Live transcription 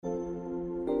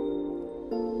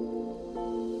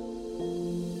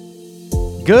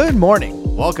Good morning.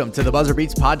 Welcome to the Buzzer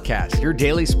Beats Podcast, your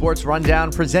daily sports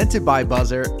rundown presented by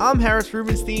Buzzer. I'm Harris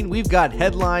Rubenstein. We've got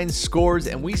headlines, scores,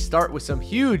 and we start with some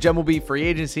huge MLB free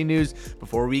agency news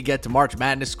before we get to March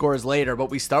Madness scores later.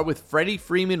 But we start with Freddie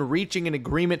Freeman reaching an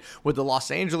agreement with the Los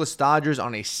Angeles Dodgers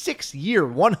on a 6-year,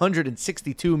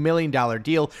 $162 million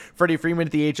deal. Freddie Freeman,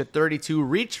 at the age of 32,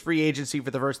 reached free agency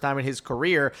for the first time in his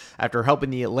career after helping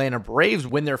the Atlanta Braves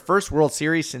win their first World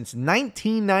Series since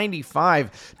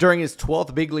 1995. During his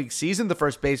 12th big league season, the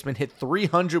first baseman hit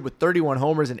 300 with 31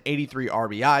 homers and 83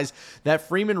 RBIs. That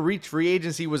Freeman reached free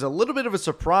agency was a little bit of a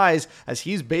surprise, as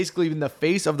he's basically been the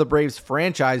face of the Braves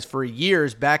franchise for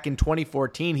years. Back in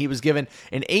 2014, he was given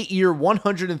an 8-year,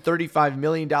 $135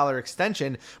 million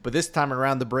extension, but this time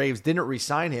around, the Braves didn't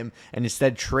re-sign him and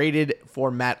instead traded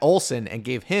for Matt Olson and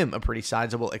gave him a pretty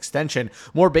sizable extension.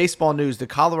 More baseball news: the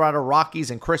Colorado Rockies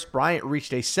and Kris Bryant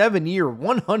reached a 7-year,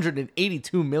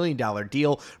 $182 million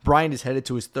deal. Bryant is headed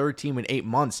to his third team in 8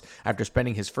 months after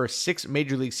spending his first 6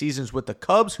 major league seasons with the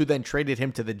Cubs, who then traded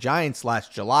him to the Giants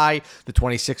last July. The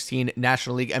 2016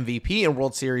 National League MVP and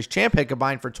World Series champ had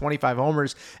combined for 25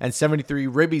 homers and 73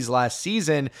 ribbies last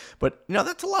season. But,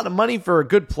 that's a lot of money for a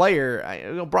good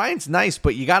player. Bryant's nice,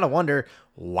 but you got to wonder,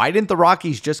 why didn't the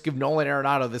Rockies just give Nolan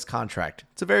Arenado this contract?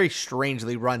 It's a very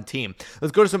strangely run team.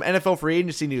 Let's go to some NFL free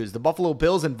agency news. The Buffalo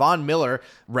Bills and Von Miller,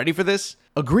 ready for this?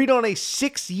 Agreed on a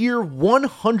 6-year,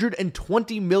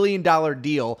 $120 million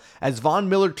deal as Von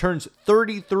Miller turns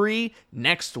 33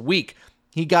 next week.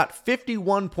 He got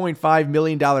 $51.5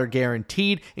 million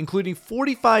guaranteed, including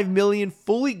 $45 million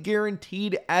fully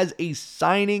guaranteed as a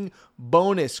signing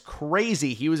bonus.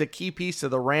 Crazy. He was a key piece to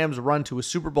the Rams' run to a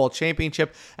Super Bowl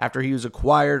championship after he was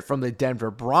acquired from the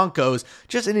Denver Broncos.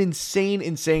 Just an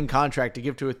insane contract to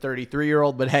give to a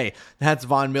 33-year-old, but hey, that's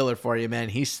Von Miller for you, man.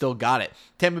 He's still got it.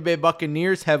 Tampa Bay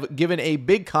Buccaneers have given a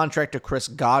big contract to Chris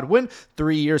Godwin,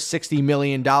 3 years, $60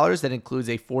 million. That includes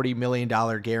a $40 million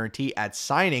guarantee at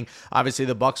signing. Obviously,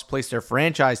 the Bucs placed their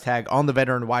franchise tag on the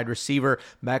veteran wide receiver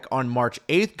back on March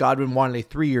 8th. Godwin wanted a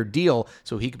 3-year deal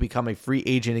so he could become a free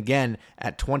agent again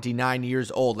at 29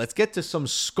 years old. Let's get to some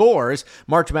scores.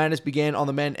 March Madness began on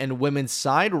the men and women's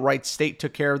side. Wright State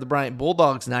took care of the Bryant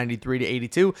Bulldogs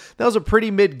 93-82. That was a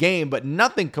pretty mid game, but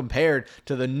nothing compared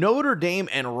to the Notre Dame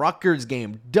and Rutgers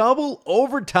game. Double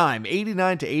overtime,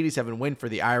 89-87 win for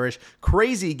the Irish.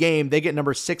 Crazy game. They get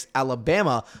number 6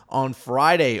 Alabama on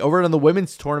Friday. Over in the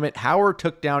women's tournament, Howard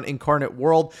took down Incarnate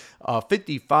World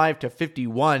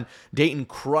 55-51. Dayton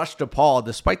crushed DePaul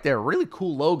despite their really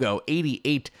cool logo,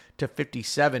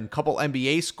 88-57. Couple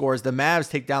NBA scores. The Mavs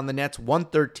take down the Nets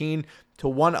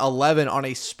 113-111 on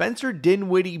a Spencer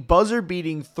Dinwiddie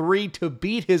buzzer-beating 3 to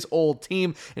beat his old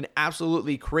team. An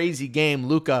absolutely crazy game.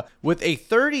 Luka with a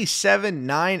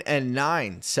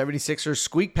 37-9-9. 76ers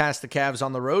squeak past the Cavs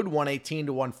on the road,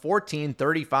 118-114,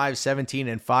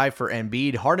 35-17-5 for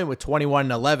Embiid. Harden with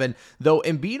 21-11, though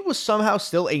Embiid was somehow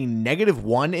still a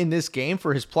 -1 in this game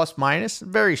for his plus-minus.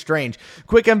 Very strange.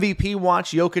 Quick MVP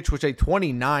watch: Jokic with a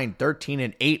 29,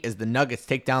 13-8 as the Nuggets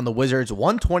take down the Wizards,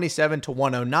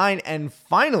 127-109. And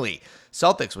finally,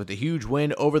 Celtics with a huge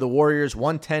win over the Warriors,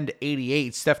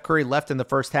 110-88. Steph Curry left in the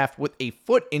first half with a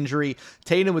foot injury.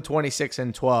 Tatum with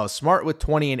 26-12. Smart with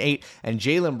 20-8. And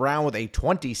Jaylen Brown with a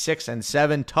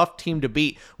 26-7. Tough team to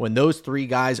beat when those three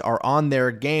guys are on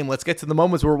their game. Let's get to the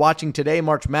moments we're watching today.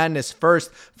 March Madness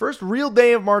first. First real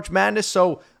day of March Madness,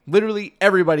 so literally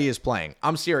everybody is playing.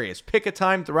 I'm serious. Pick a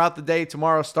time throughout the day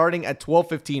tomorrow starting at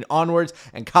 12:15 onwards,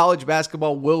 and college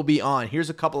basketball will be on. Here's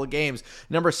a couple of games.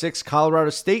 Number 6, Colorado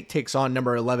State takes on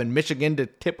number 11, Michigan to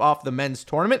tip off the men's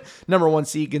tournament. Number 1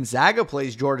 seed Gonzaga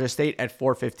plays Georgia State at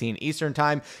 4:15 Eastern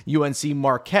Time. UNC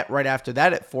Marquette right after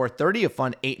that at 4:30. A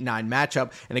fun 8-9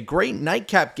 matchup and a great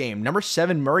nightcap game. Number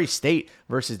 7 Murray State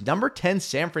versus number 10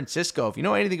 San Francisco. If you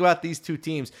know anything about these two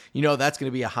teams, you know that's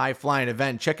going to be a high-flying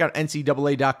event. Check out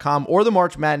NCAA.com or the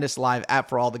March Madness Live app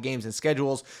for all the games and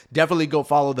schedules. Definitely go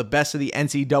follow the best of the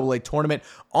NCAA tournament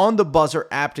on the Buzzer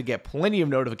app to get plenty of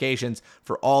notifications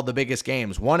for all the biggest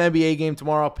games. One NBA game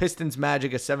tomorrow, Pistons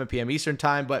Magic at 7 p.m. Eastern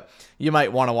Time, but you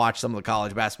might want to watch some of the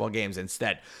college basketball games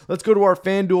instead. Let's go to our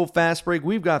FanDuel Fast Break.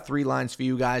 We've got 3 lines for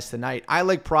you guys tonight. I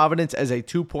like Providence as a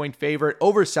 2-point favorite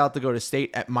over South Dakota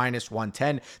State at -110.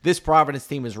 This Providence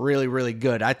team is really, really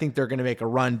good. I think they're going to make a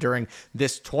run during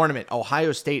this tournament.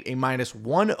 Ohio State, a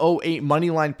 -108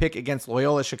 money line pick against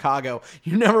Loyola Chicago.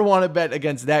 You never want to bet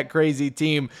against that crazy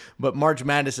team, but March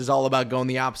Madness is all about going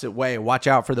the opposite way. Watch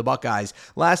out for the Buckeyes.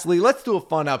 Lastly, let's do a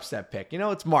fun upset pick.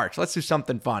 It's March. Let's do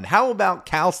something fun. How about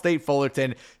Cal State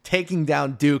Fullerton taking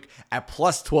down Duke at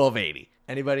 +1280?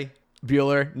 Anybody?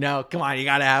 Bueller. No, come on. You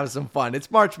got to have some fun.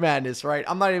 It's March Madness, right?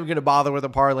 I'm not even going to bother with a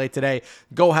parlay today.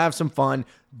 Go have some fun.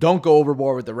 Don't go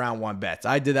overboard with the round one bets.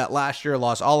 I did that last year,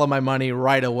 lost all of my money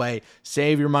right away.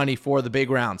 Save your money for the big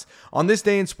rounds. On this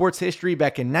day in sports history,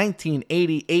 back in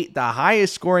 1988, the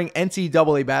highest scoring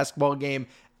NCAA basketball game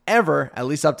ever, at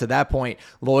least up to that point.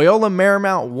 Loyola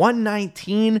Marymount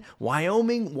 119,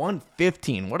 Wyoming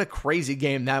 115. What a crazy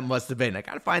game that must have been. I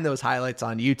gotta find those highlights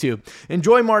on YouTube.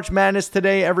 Enjoy March Madness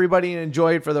today, everybody, and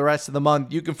enjoy it for the rest of the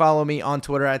month. You can follow me on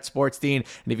Twitter at SportsDean,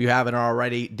 and if you haven't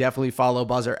already, definitely follow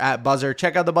Buzzer at Buzzer.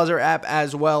 Check out the Buzzer app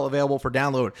as well, available for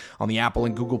download on the Apple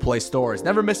and Google Play stores.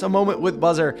 Never miss a moment with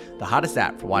Buzzer, the hottest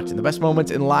app for watching the best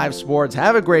moments in live sports.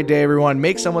 Have a great day, everyone.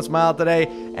 Make someone smile today,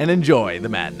 and enjoy the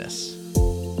madness.